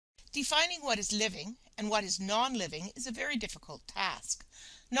Defining what is living and what is non-living is a very difficult task.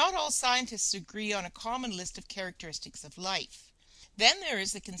 Not all scientists agree on a common list of characteristics of life. Then there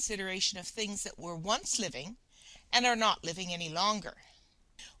is the consideration of things that were once living and are not living any longer.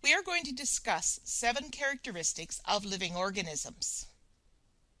 We are going to discuss 7 characteristics of living organisms.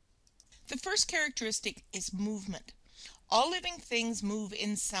 The first characteristic is movement. All living things move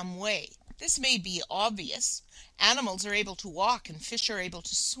in some way. This may be obvious. Animals are able to walk and fish are able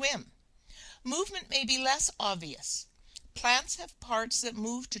to swim. Movement may be less obvious. Plants have parts that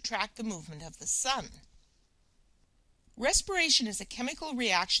move to track the movement of the sun. Respiration is a chemical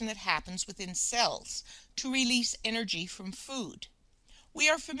reaction that happens within cells to release energy from food. We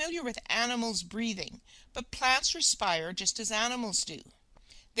are familiar with animals breathing, but plants respire just as animals do.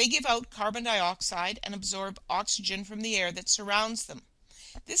 They give out carbon dioxide and absorb oxygen from the air that surrounds them.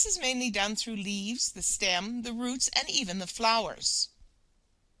 This is mainly done through leaves, the stem, the roots, and even the flowers.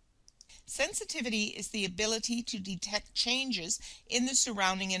 Sensitivity is the ability to detect changes in the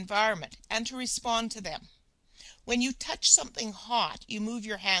surrounding environment and to respond to them. When you touch something hot, you move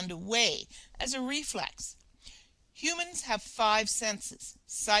your hand away as a reflex. Humans have 5 senses: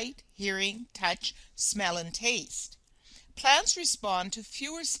 sight, hearing, touch, smell, and taste. Plants respond to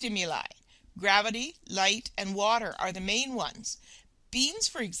fewer stimuli. Gravity, light, and water are the main ones. Beans,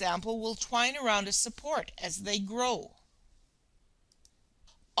 for example, will twine around a support as they grow.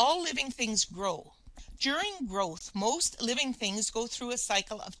 All living things grow. During growth, most living things go through a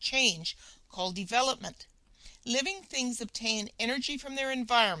cycle of change called development. Living things obtain energy from their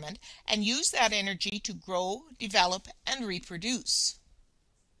environment and use that energy to grow, develop, and reproduce.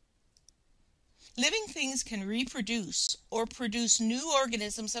 Living things can reproduce or produce new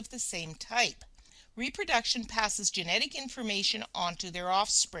organisms of the same type. Reproduction passes genetic information onto their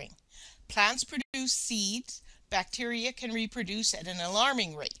offspring. Plants produce seeds. Bacteria can reproduce at an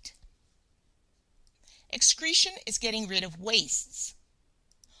alarming rate. Excretion is getting rid of wastes.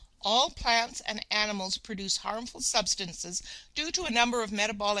 All plants and animals produce harmful substances due to a number of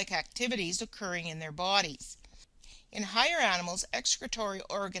metabolic activities occurring in their bodies. In higher animals, excretory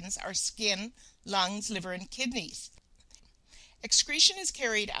organs are skin, lungs, liver, and kidneys. Excretion is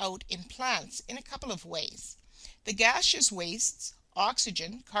carried out in plants in a couple of ways. The gaseous wastes,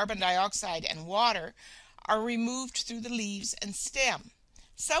 oxygen, carbon dioxide, and water, are removed through the leaves and stem.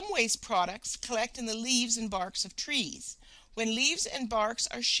 Some waste products collect in the leaves and barks of trees. When leaves and barks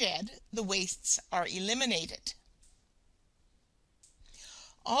are shed, the wastes are eliminated.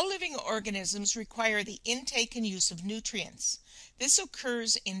 All living organisms require the intake and use of nutrients. This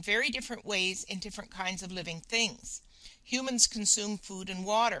occurs in very different ways in different kinds of living things. Humans consume food and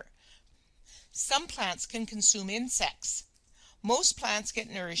water. Some plants can consume insects. Most plants get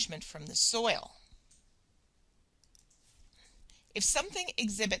nourishment from the soil. If something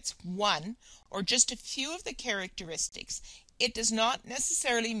exhibits one or just a few of the characteristics, it does not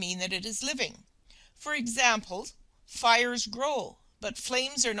necessarily mean that it is living. For example, fires grow, but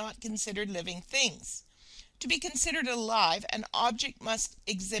flames are not considered living things. To be considered alive, an object must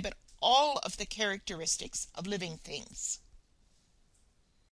exhibit all of the characteristics of living things.